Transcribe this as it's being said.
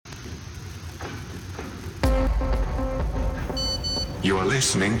You are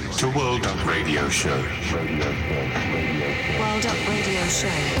listening to World Up Radio Show. World Up Radio Show.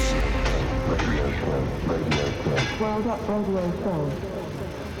 World Up Radio Show.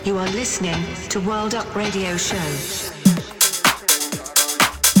 You are listening to World Up Radio Show.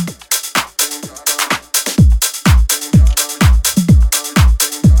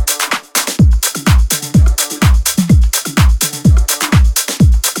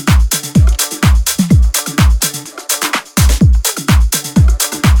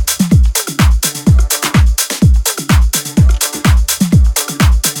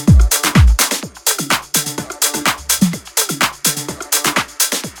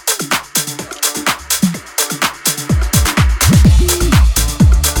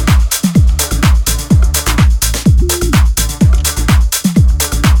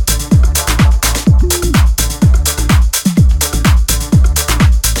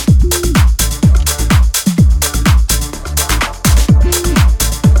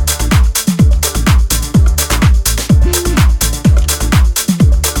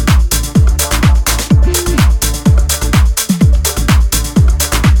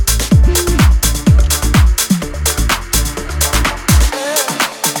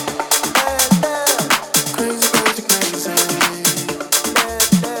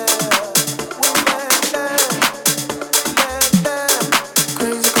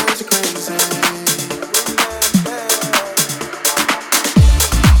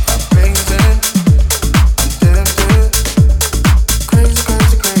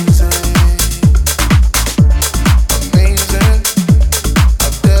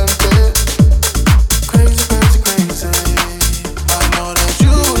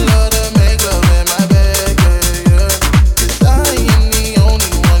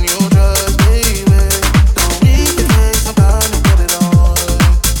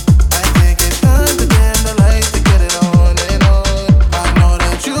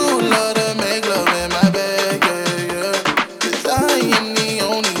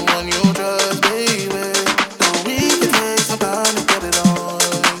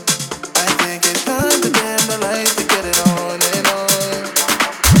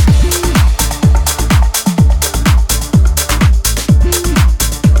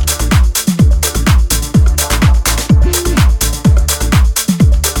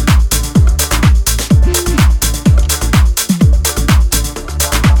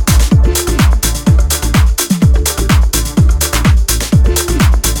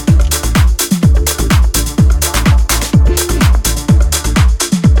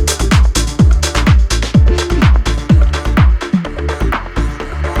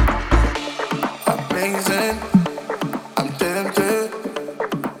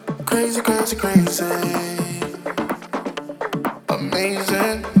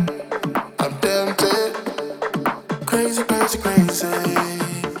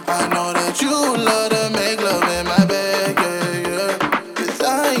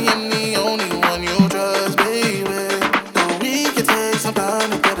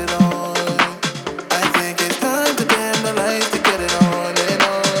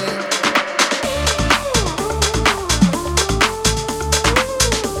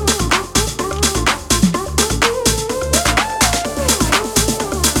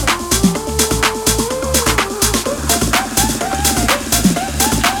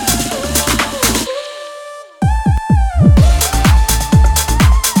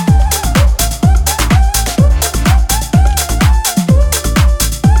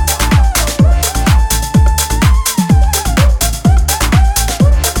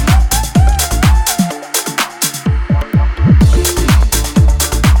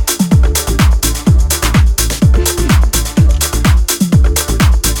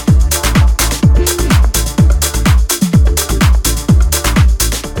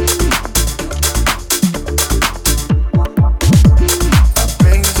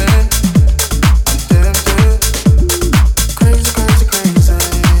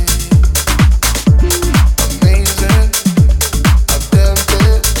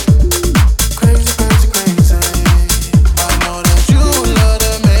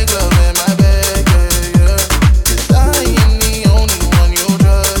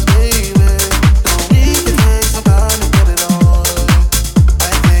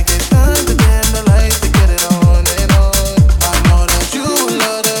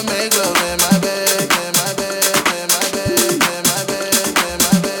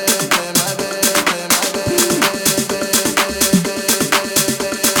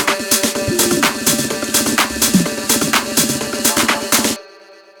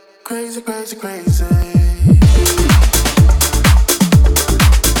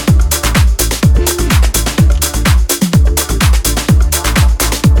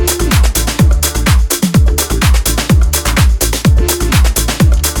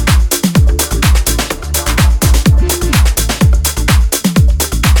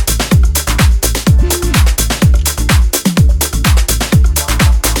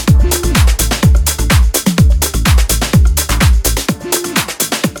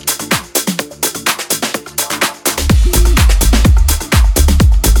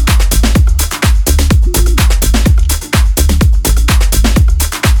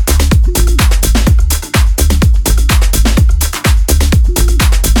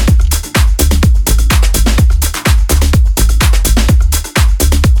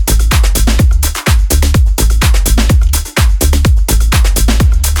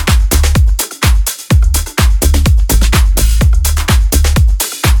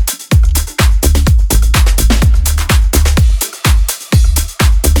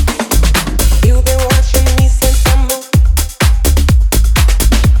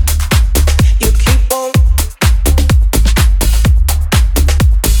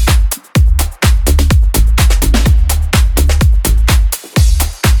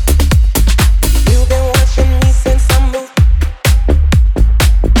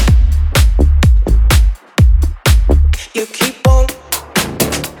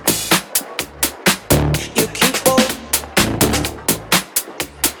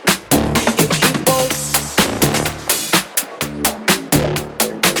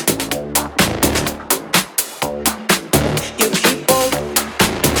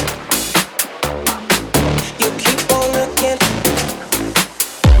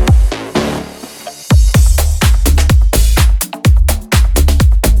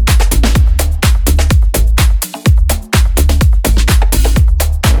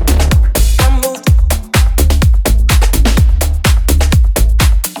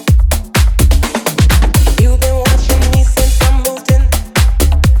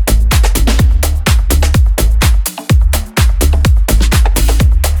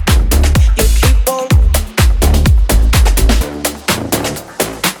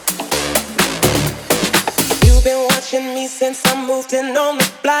 moved in on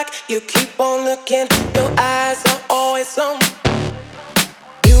the block. You keep on looking, your eyes are always on me.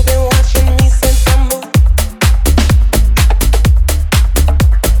 You've been watching me since I moved.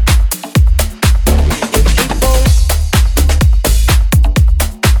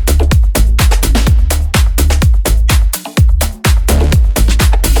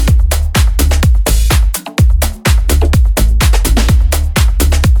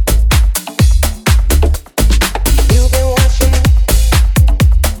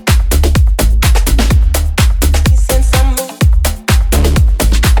 Since I moved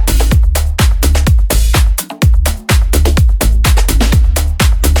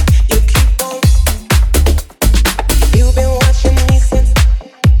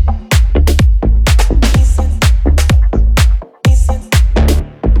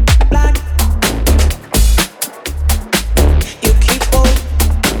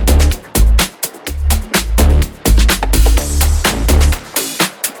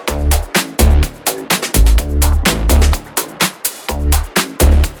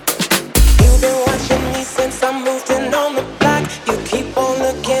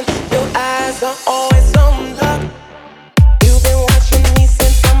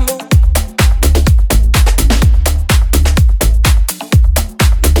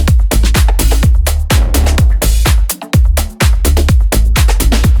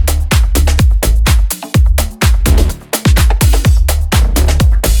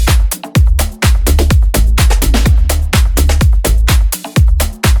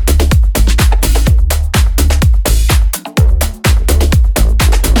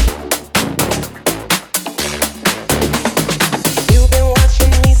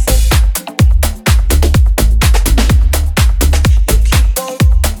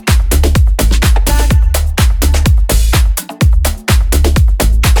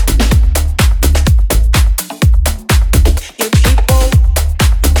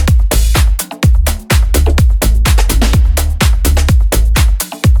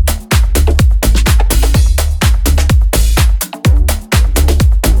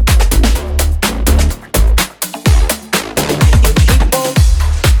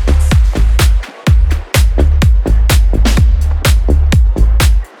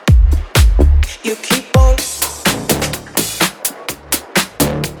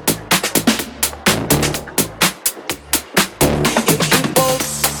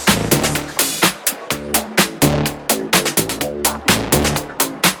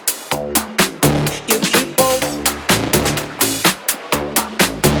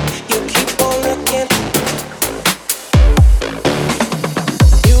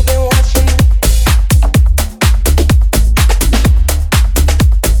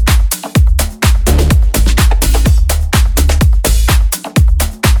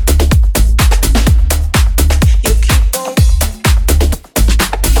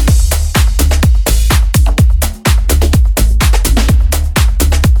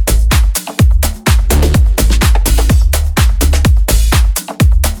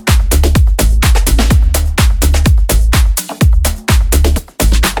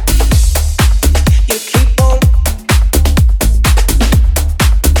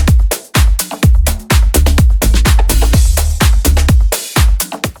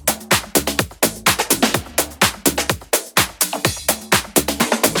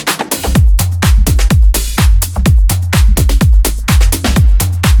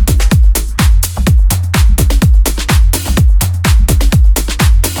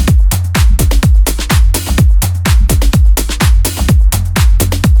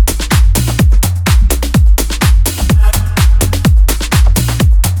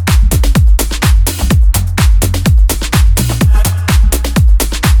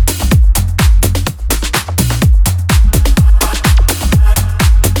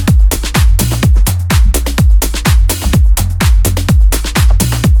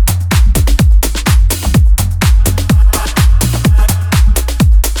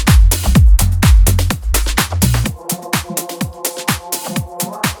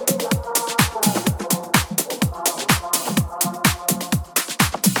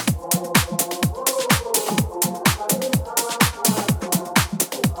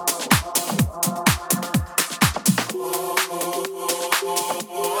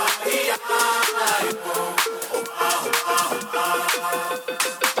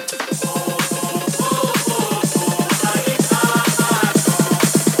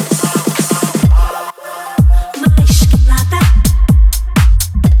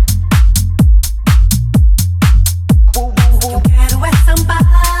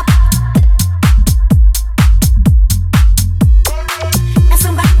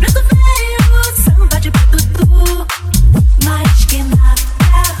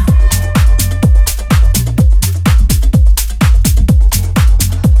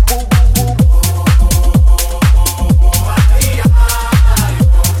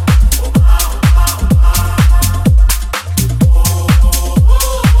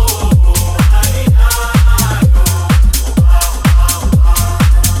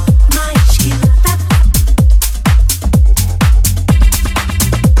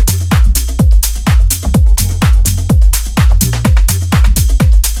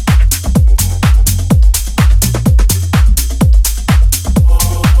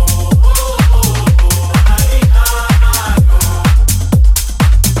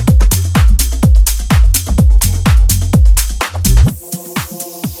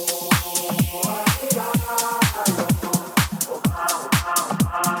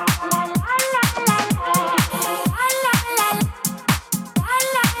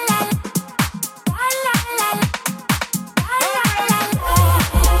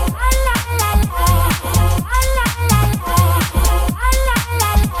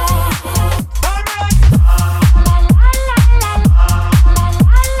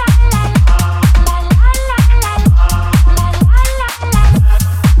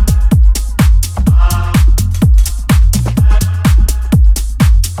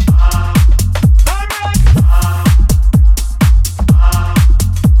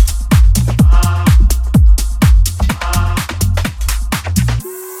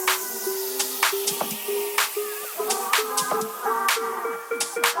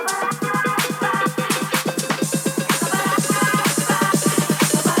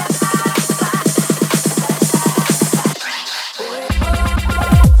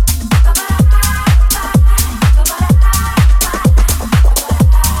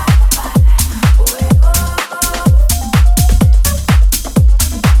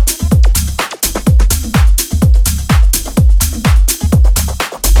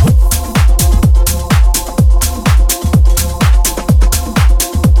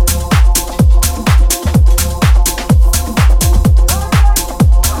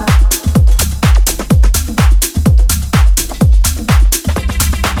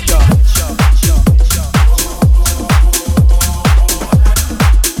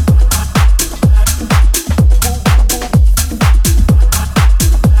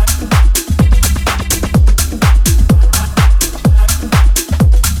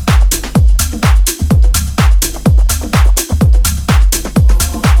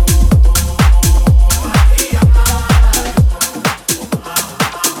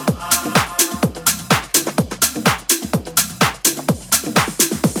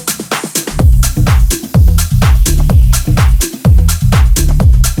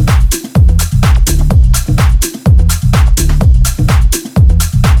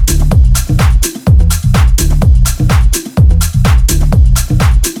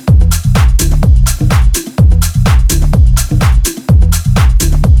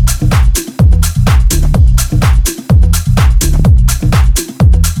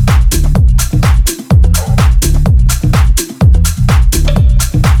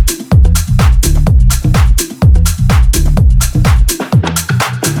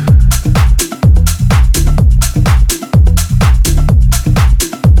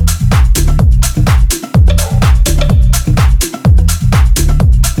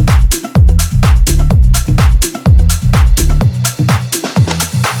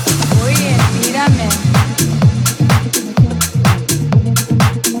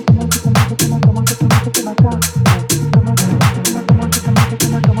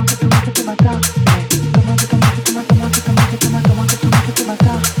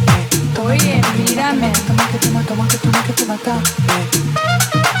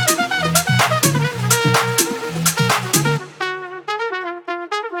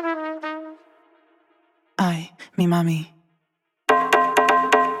Ay, mi mami.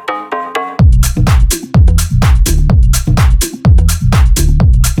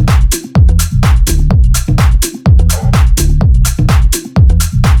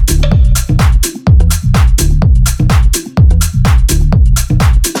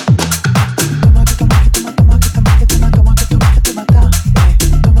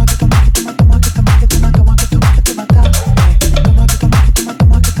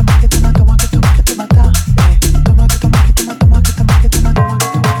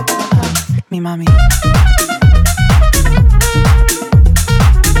 Mi mami.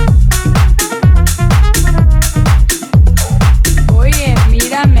 Oye,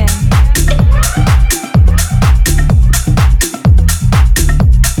 mírame.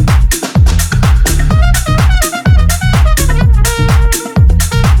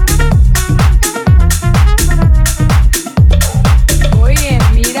 Oye,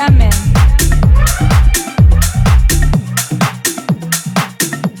 mírame.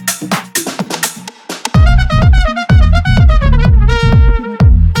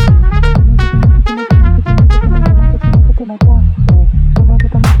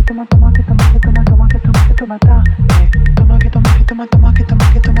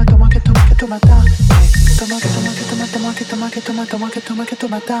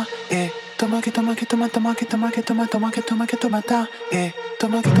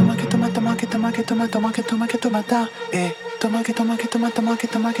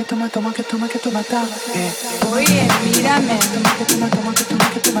 Oye, mírame.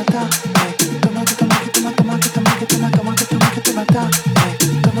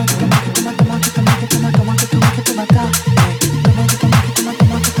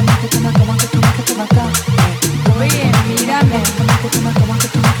 Oye, mírame.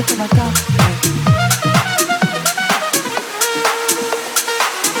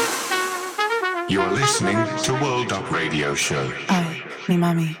 You're listening to World Up Radio Show. Ay, mi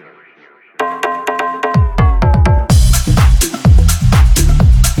mami.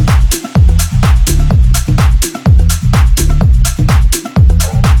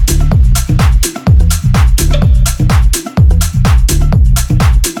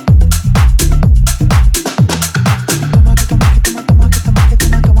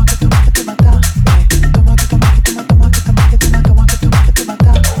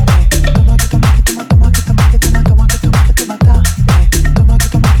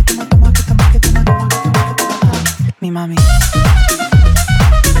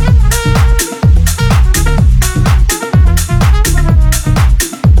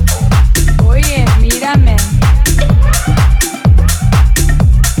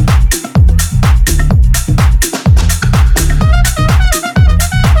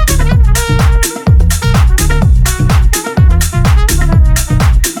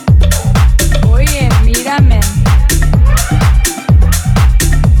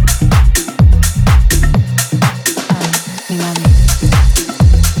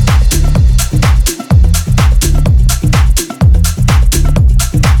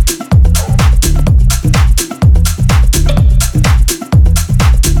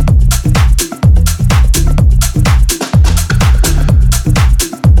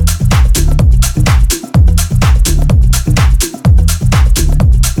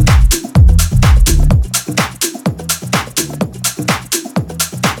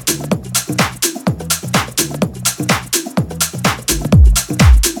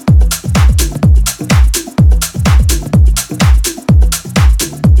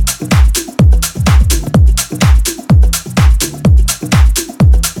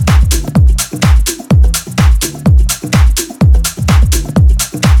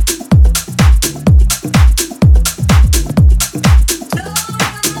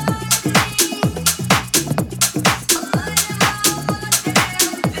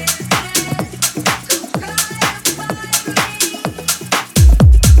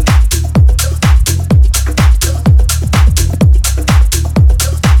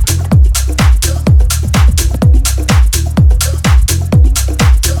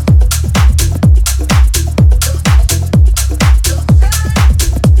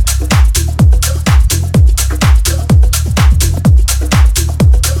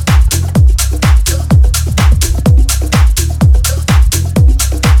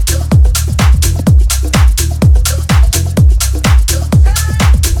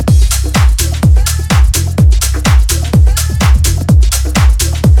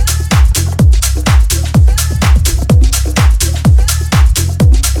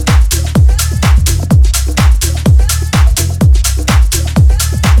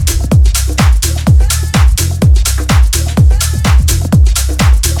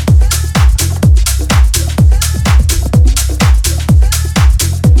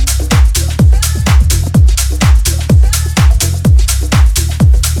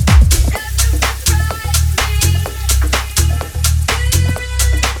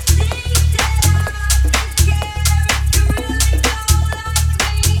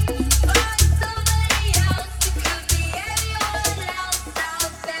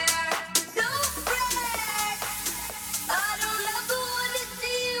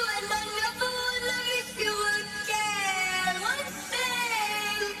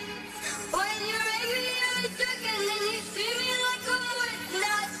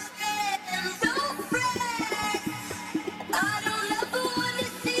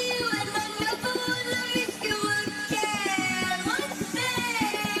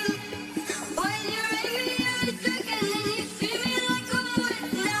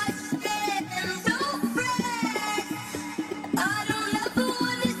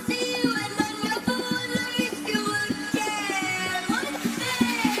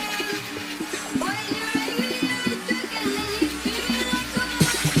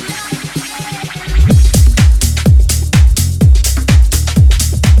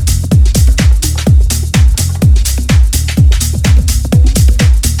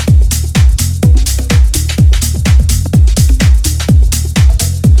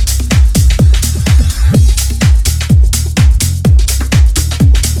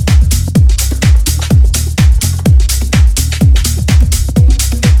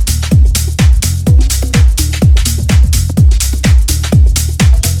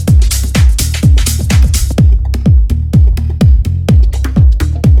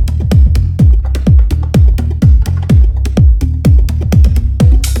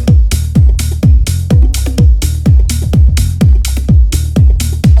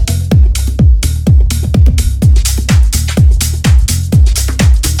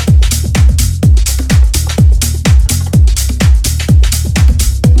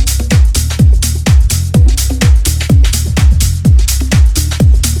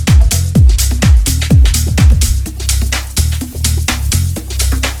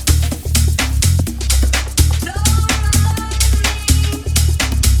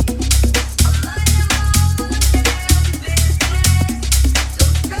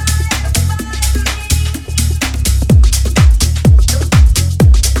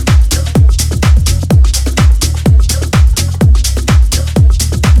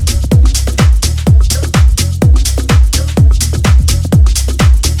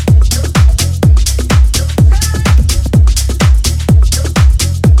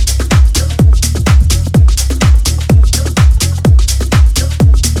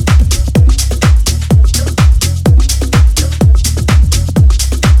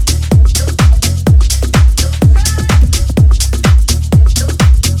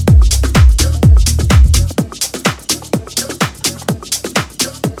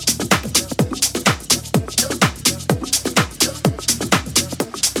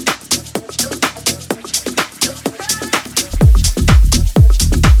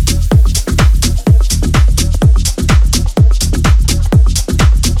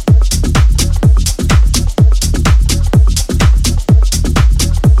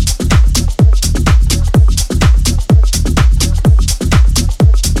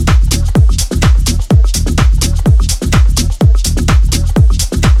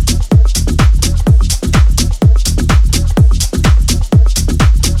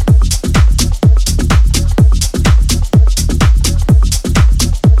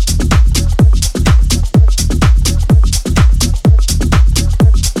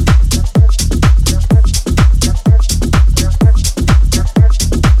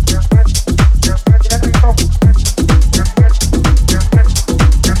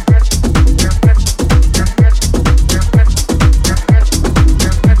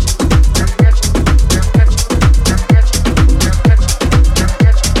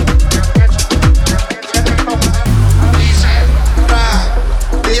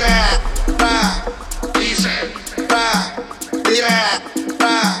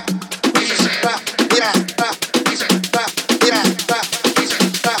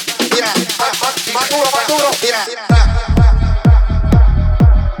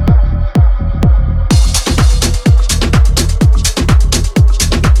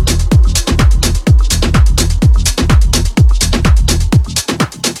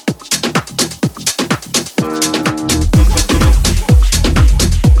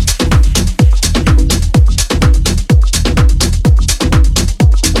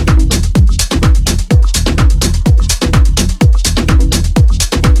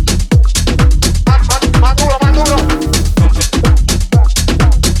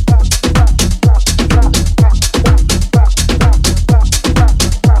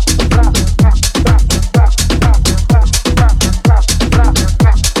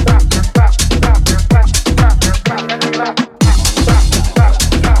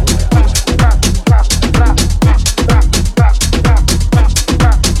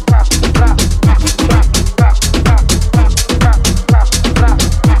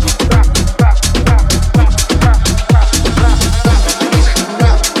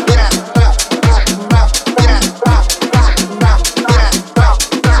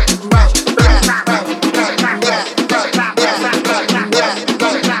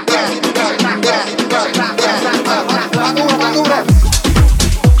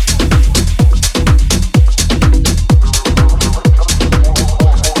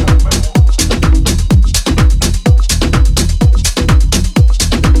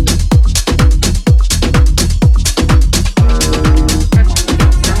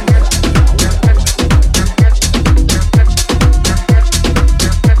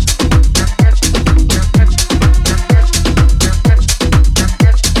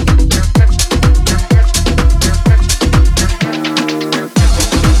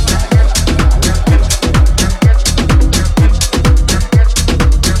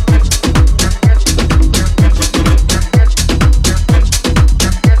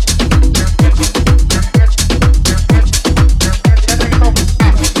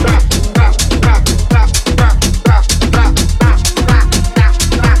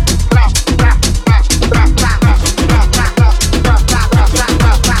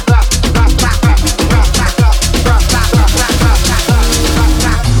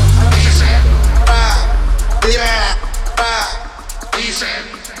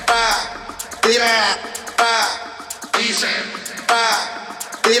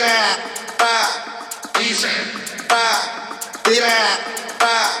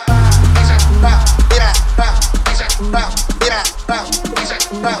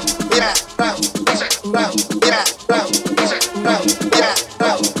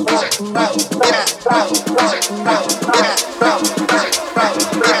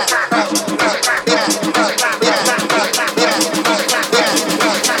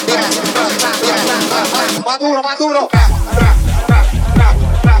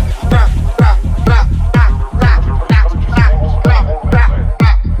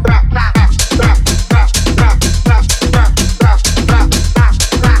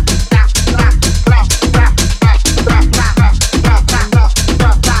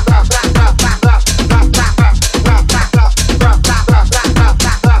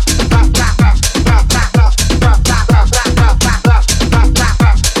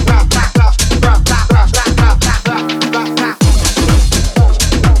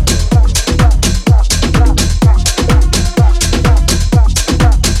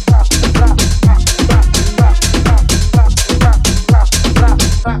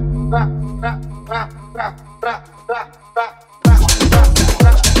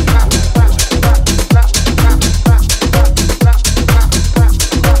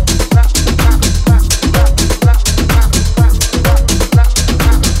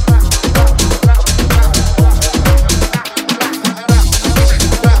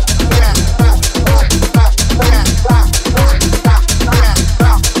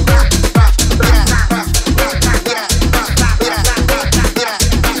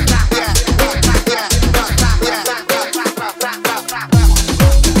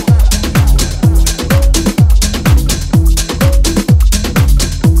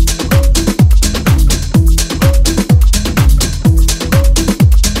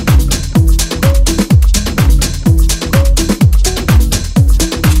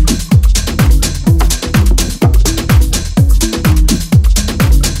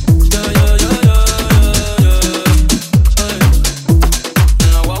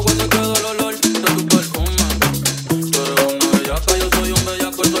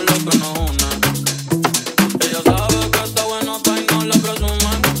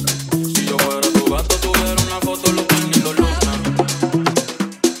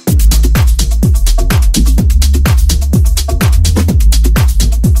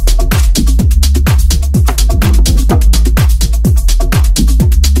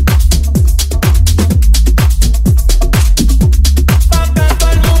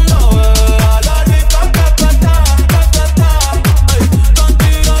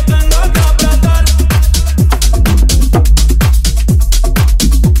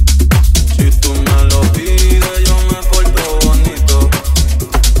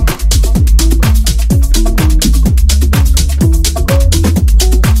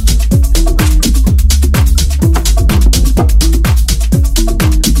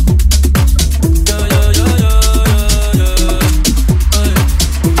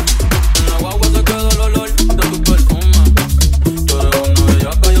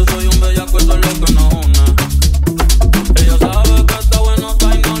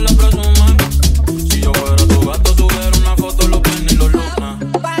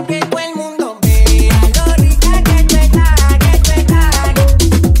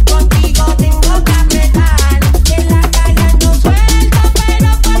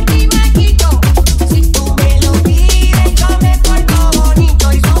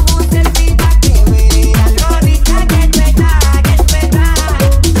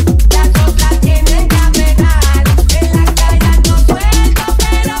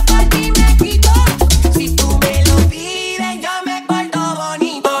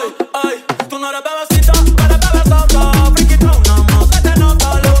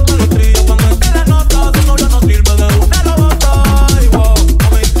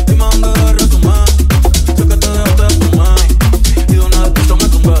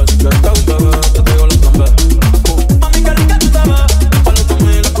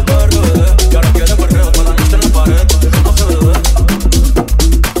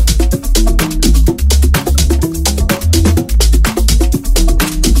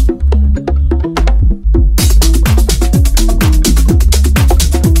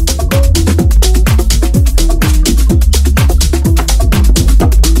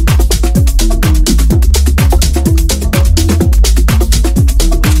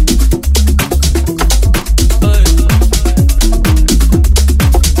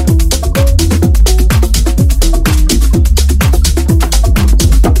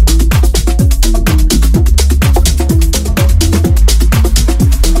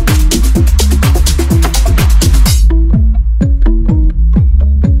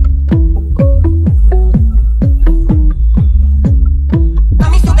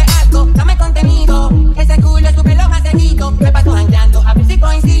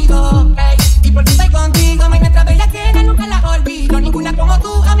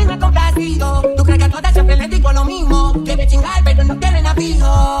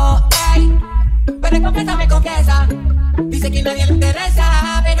 aquí nadie le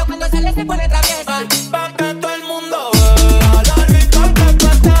interesa, pero cuando sale se pone traviesa. Pa' que todo el mundo vea la rica que tú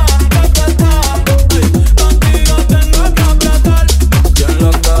estás, contigo tengo que apretar. Y en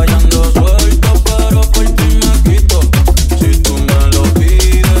la calle ando suelto, pero por ti me quito. Si tú me lo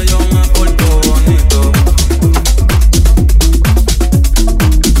pides, yo me porto bonito.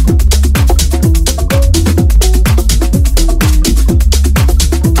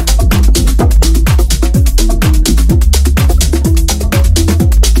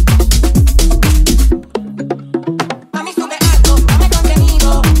 Mami, sube alto, dame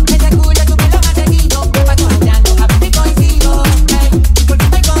contenido. Ese culo sube lo más seguido. Me paso hablando, a ver si coincido. Ey, porque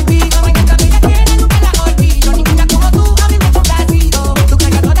estoy contigo. Mañana vida tiene, nunca la olvido. Ninguna como tú, a mí me ha complacido. Tu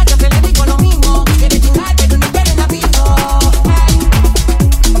cara toda siempre le digo lo mismo. Quieres chingar, pero no quieres nacido.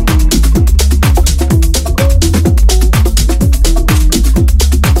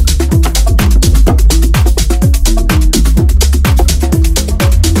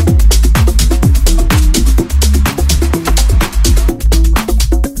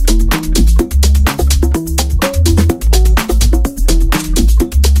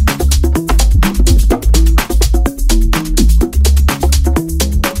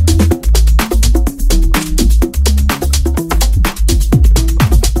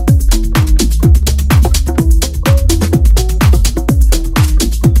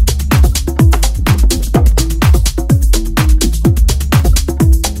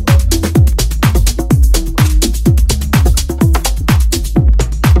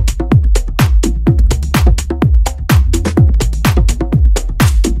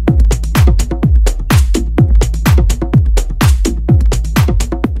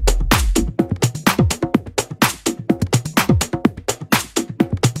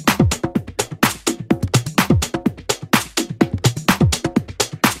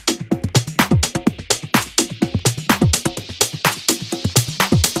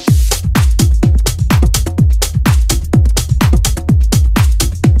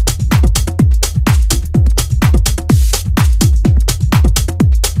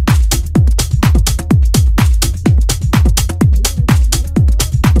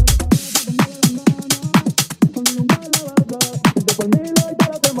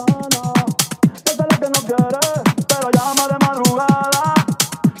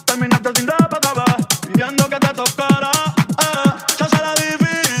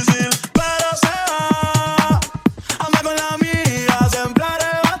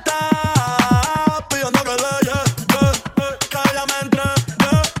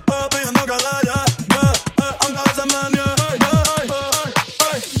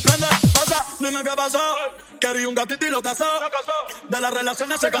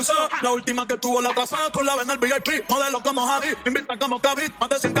 La última que tuvo la casa, tú la ves en el VIP. Modelo como Javi, invita como Kavit. Más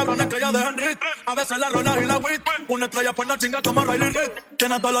de 100 cabrones que ya dejan hit. A veces la rola y la wit. Una estrella pues no chinga como Riley Reid.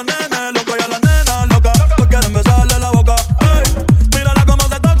 Tiene a todos los nenes locos y a las nenas locas. Pues quieren besarle la boca. Ey, mírala cómo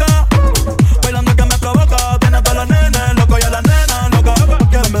se toca. Bailando que me provoca. Tiene a todos los nenes locos y a las nenas locas. Pues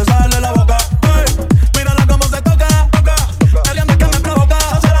quieren besarle la boca. Ey, mírala cómo se toca. Queriendo que me provoca.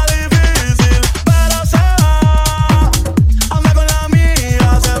 No será difícil, pero se va. Anda con la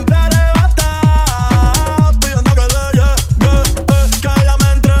amiga, siempre pidiendo que le llegue, que ella me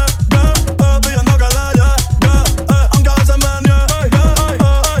entregue, pidiendo que le llegue, aunque a veces me niegue.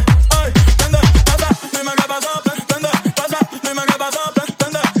 Dime qué pasó, dime qué pasó, dime qué pasó,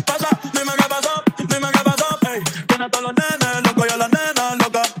 dime qué pasó. Tiene a todos los nenes locos y a las nenas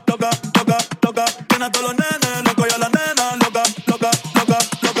locas, locas. Tiene a todos los nenes locos y a las nenas locas, locas. Tiene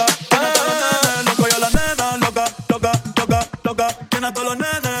a todos los nenes locos y a las nenas locas, locas. Tiene a todos los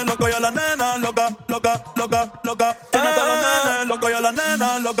nenes locos y a las nenas locas, locas. Tiene a todos los nenes locos y a las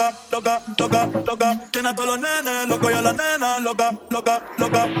nenas locas, locas. Tiene a todos los nenes locos y a las nenas locas, locas.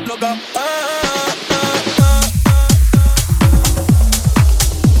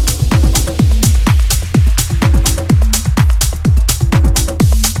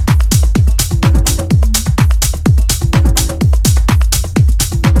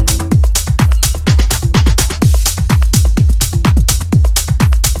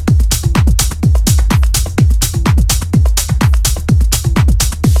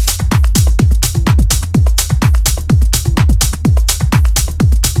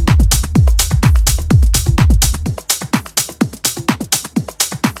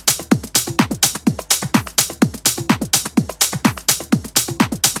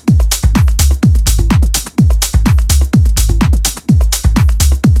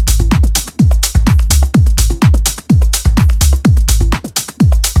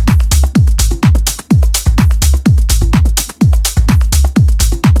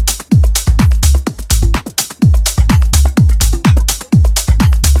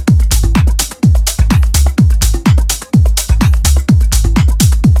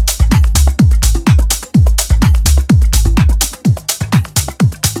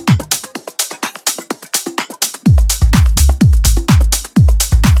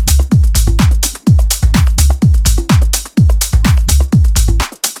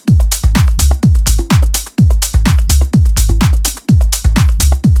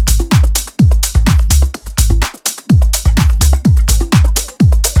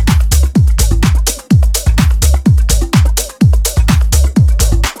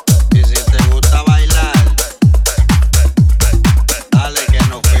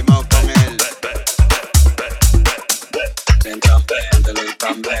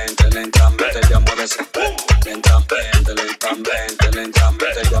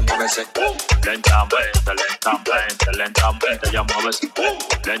 lentamente ya muévese. Lentamente, lentamente, lentamente ya muévese.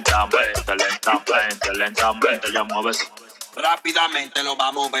 Lentamente, lentamente, lentamente ya muévese. Rápidamente lo va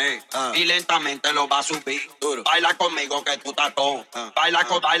a mover y lentamente lo va a subir. Duro. Baila conmigo que tú estás todo. Baila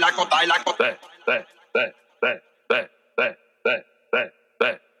con, baila con, baila con. Ve, ve, ve, ve, ve, ve, ve, ve,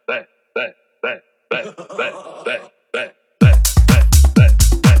 ve, ve, ve, ve, ve, ve, ve.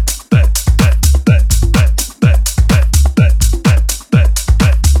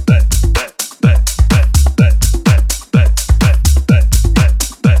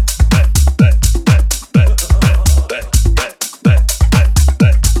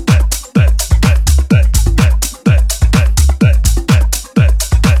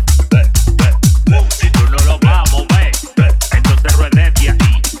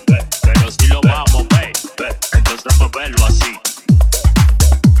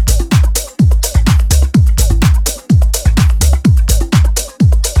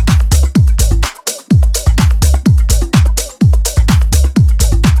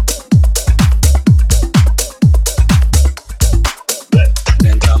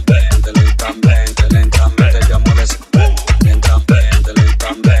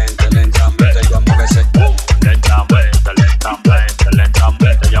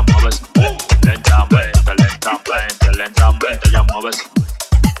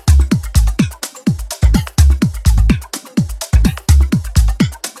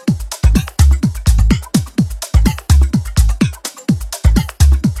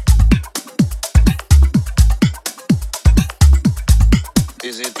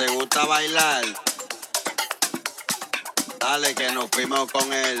 Y si te gusta bailar, dale que nos fuimos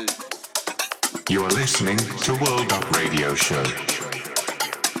con él. You are listening to World Up Radio Show.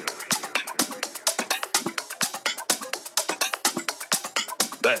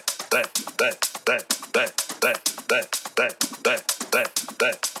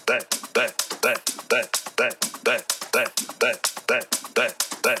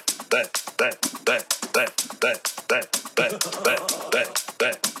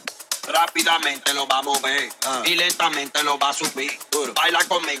 Rápidamente lo va a mover y lentamente lo va a subir. Baila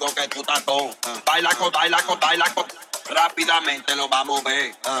conmigo que tú estás todo. Baila con, baila con, baila con. Rápidamente lo va a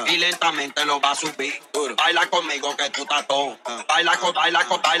mover y lentamente lo va a subir. Baila conmigo que tú estás todo. Baila con, baila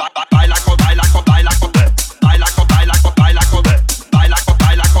con, baila, baila con, baila con, baila con. Baila con, baila con, baila con. Baila con,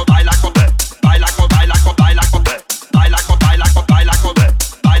 baila con, baila con. Baila con, baila con, baila con. Baila con, baila con, baila con.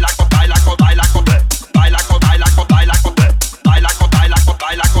 Baila con, baila con, baila con. Baila con, baila con, baila con. Baila con, baila con,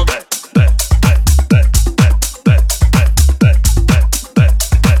 baila con.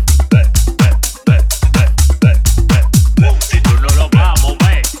 Si tú no lo vas a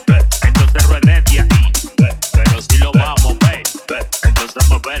mover, entonces ruede de ahí. Pero si lo vas a mover, entonces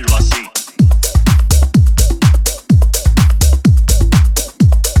moverlo así.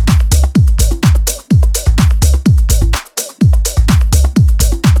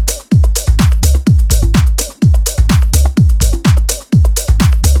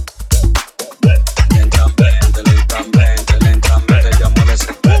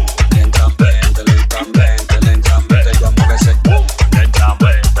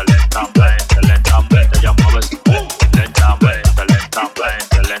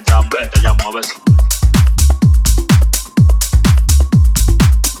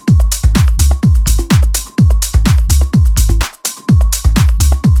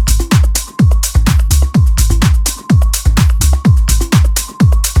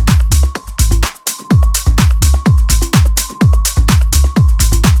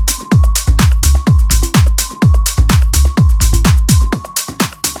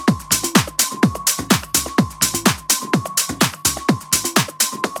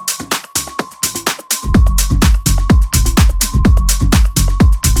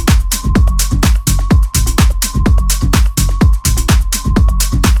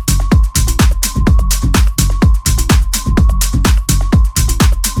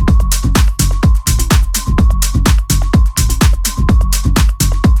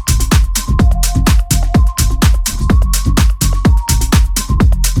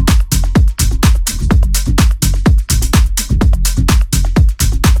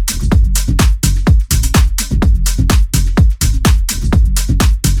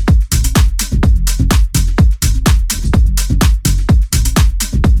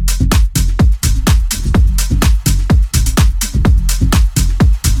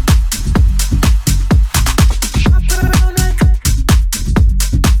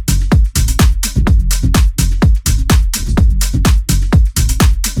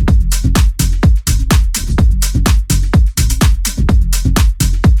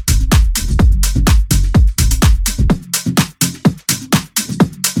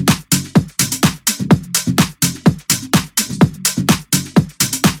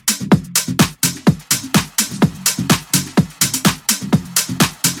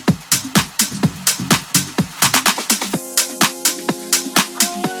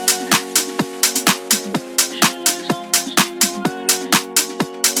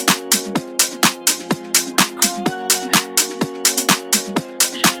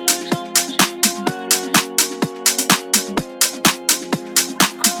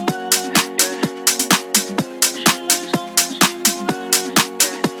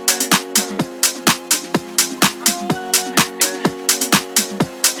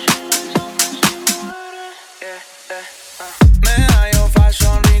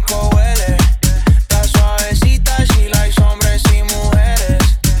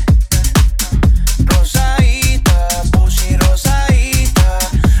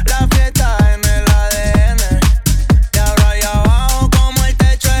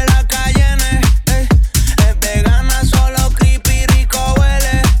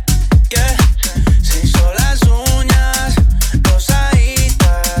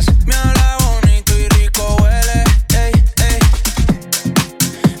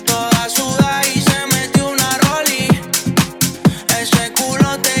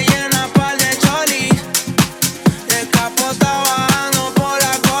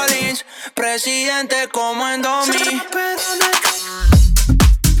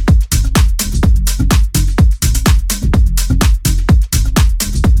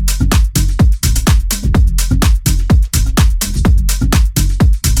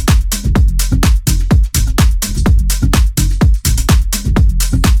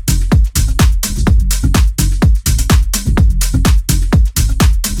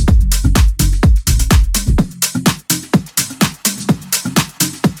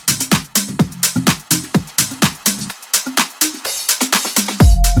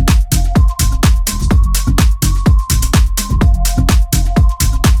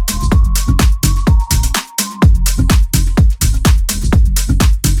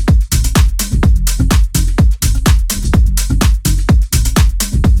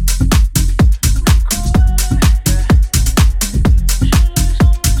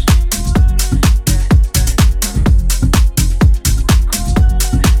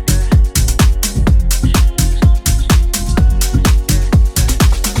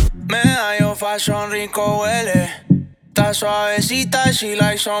 fashion rico huele. Está suavecita, she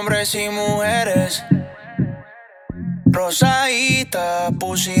likes hombres y mujeres. Rosadita,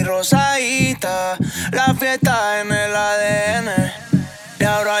 pussy rosadita, la fiesta en el ADN. Y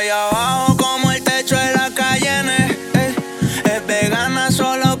ahora allá abajo como el techo de la Cayenne. Es vegana,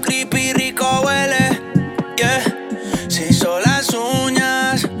 solo creepy, rico huele. Yeah. Se hizo las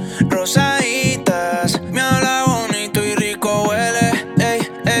uñas rosaditas, me habla bonito y rico huele. Ey,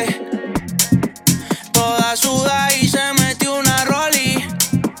 ey. Toda suda y se metió una rollie.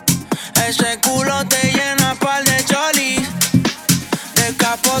 Ese culo te llena par de cholis. De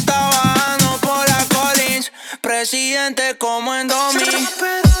capota bajando por la Collins. Presidente como en Domi.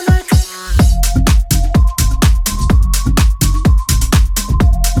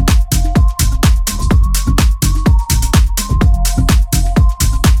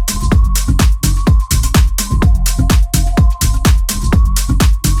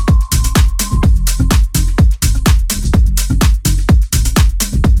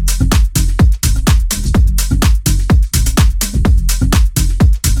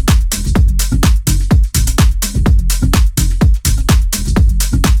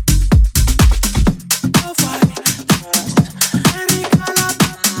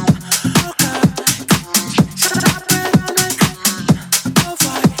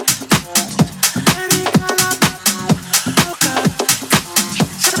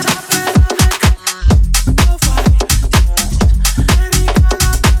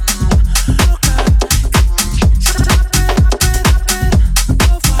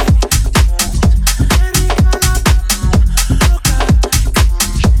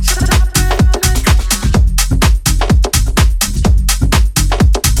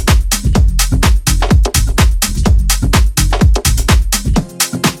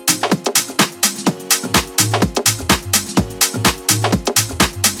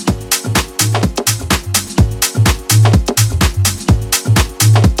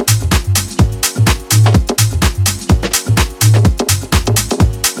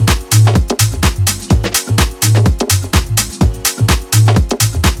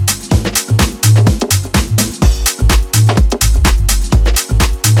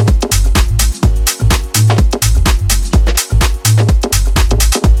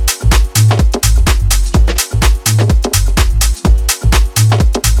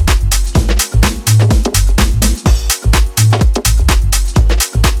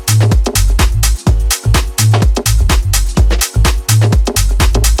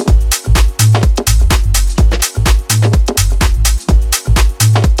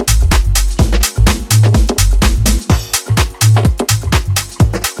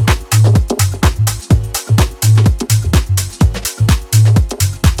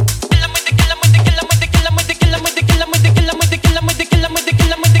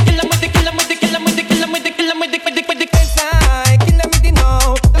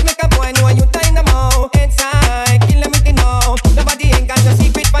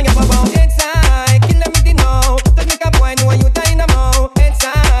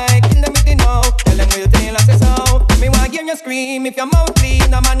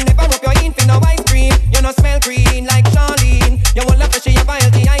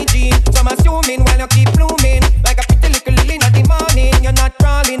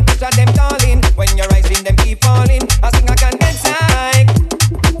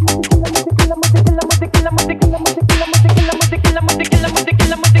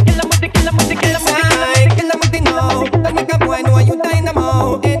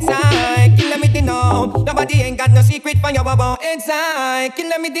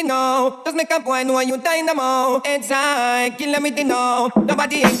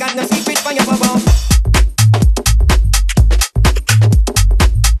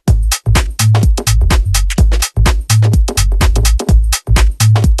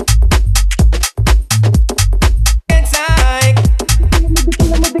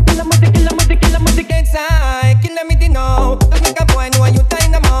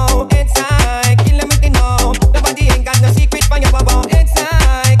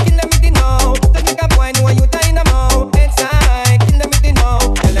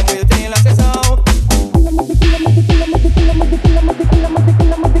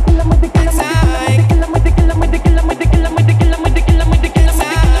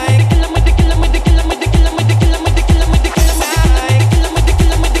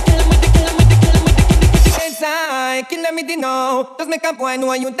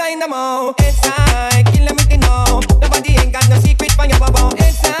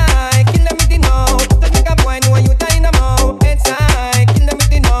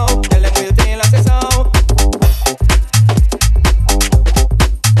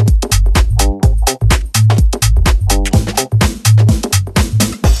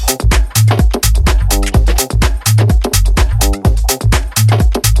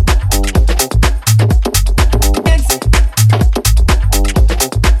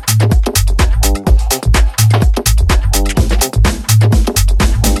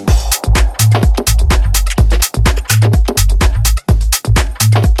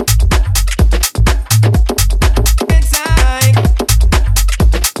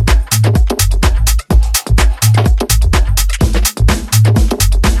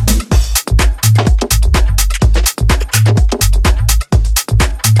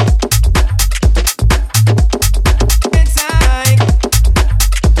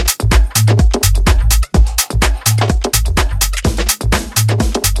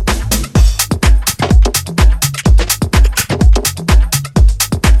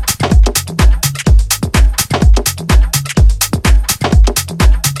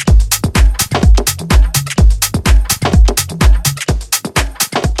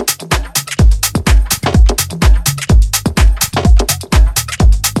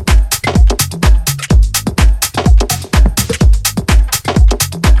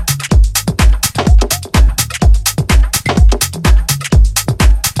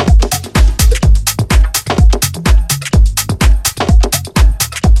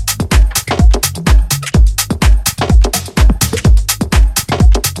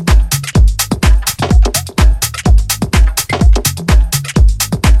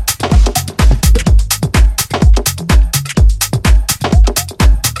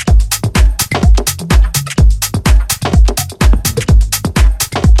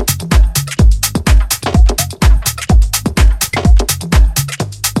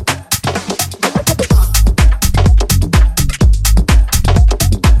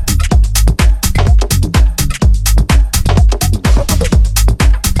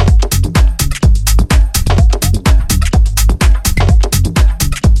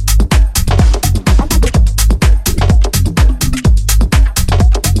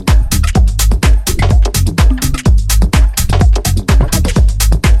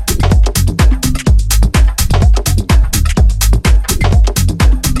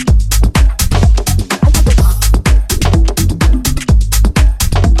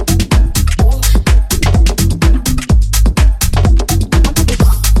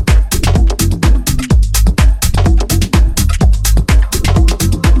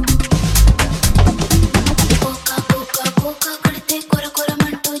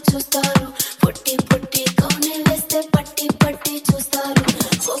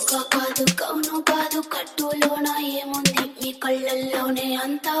 కాదు కౌను కాదు కట్టులోన ఏముంది మీ కళ్ళల్లోనే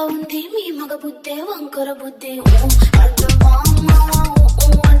అంతా ఉంది మీ మగ బుద్ధే వంకర బుద్ధి అంటవా అమ్మవా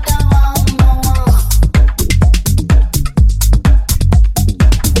అంటవా అమ్మవా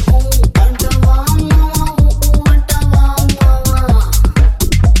అంటవా అమ్మవా అంటవా అమ్మవా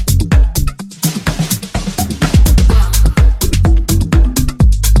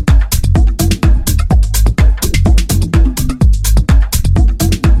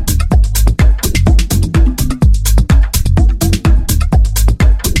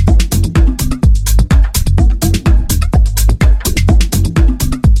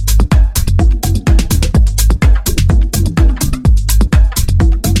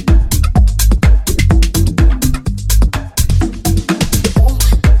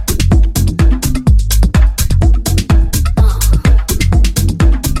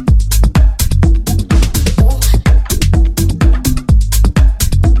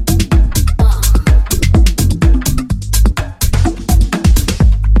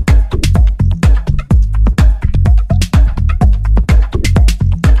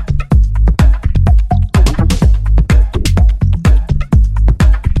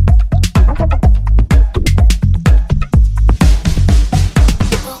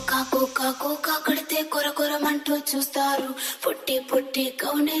కొరకొరమంటూ చూస్తారు పొట్టి పొట్టి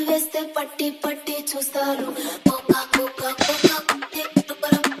కౌని వేస్తే పట్టి పట్టి చూస్తారు కోకా కోకా కోకా కొట్టి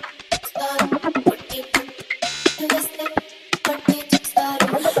కొరకొరం చూస్తారు పొట్టి పొట్టి వేస్తే పట్టి చూస్తారు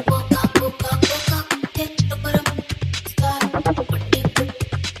కోకా కోకా కోకా కొట్టి కొరకొరం చూస్తారు పొట్టి పొట్టి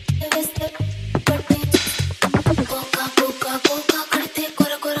వేస్తే పట్టి కోకా కోకా కోకా కొడితే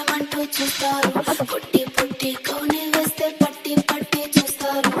కొరకొరమంటూ చూస్తారు పొట్టి పొట్టి కౌని వేస్తే పట్టి పట్టి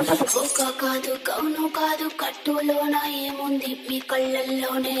చూస్తారు కోకా కాదు కౌను కాదు కట్టులోన ఏముంది మీ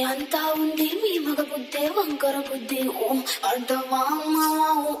కళ్ళల్లోనే అంతా ఉంది మీ మగ బుద్ధే వంకర బుద్ధి అంటవా అమ్మవా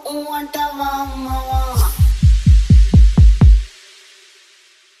అంటవా అమ్మవా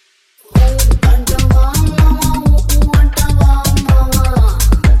అంటవా అమ్మవా అంటవా అమ్మవా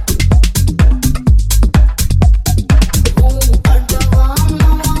అంటవా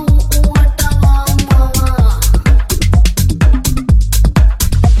అమ్మవా అంటవా అమ్మవా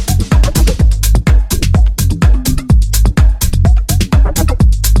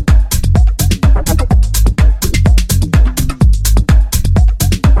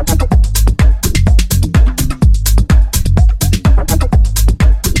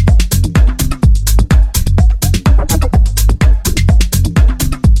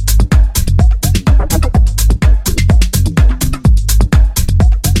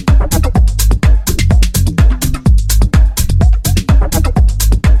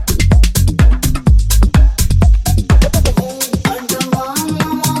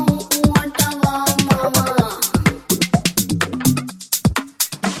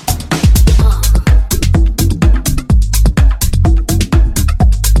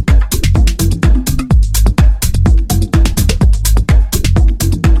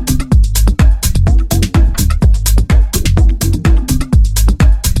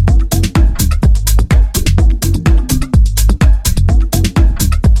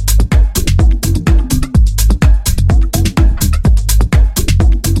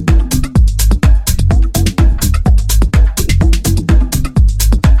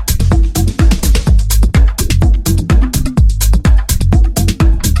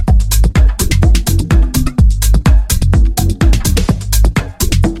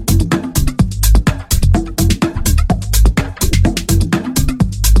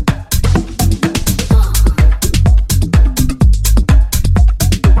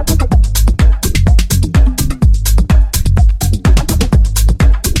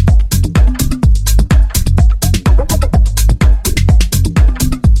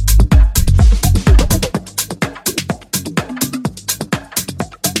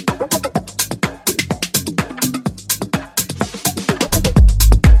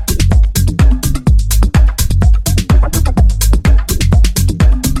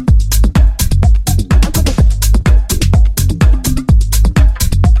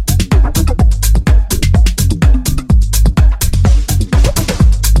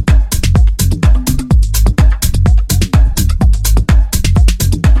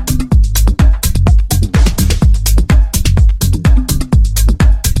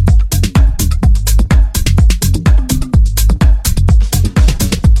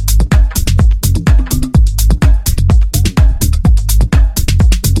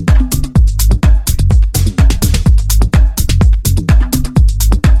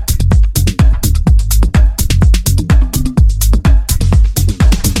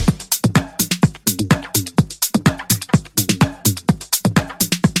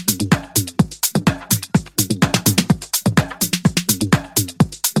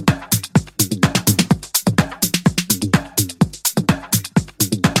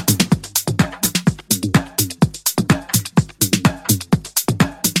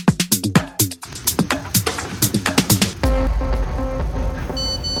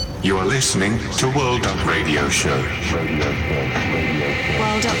You are listening to World Up Radio Show. World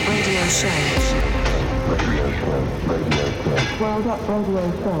Up Radio Show. World Up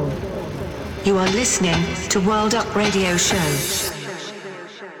Radio Show. You are listening to World Up Radio Show.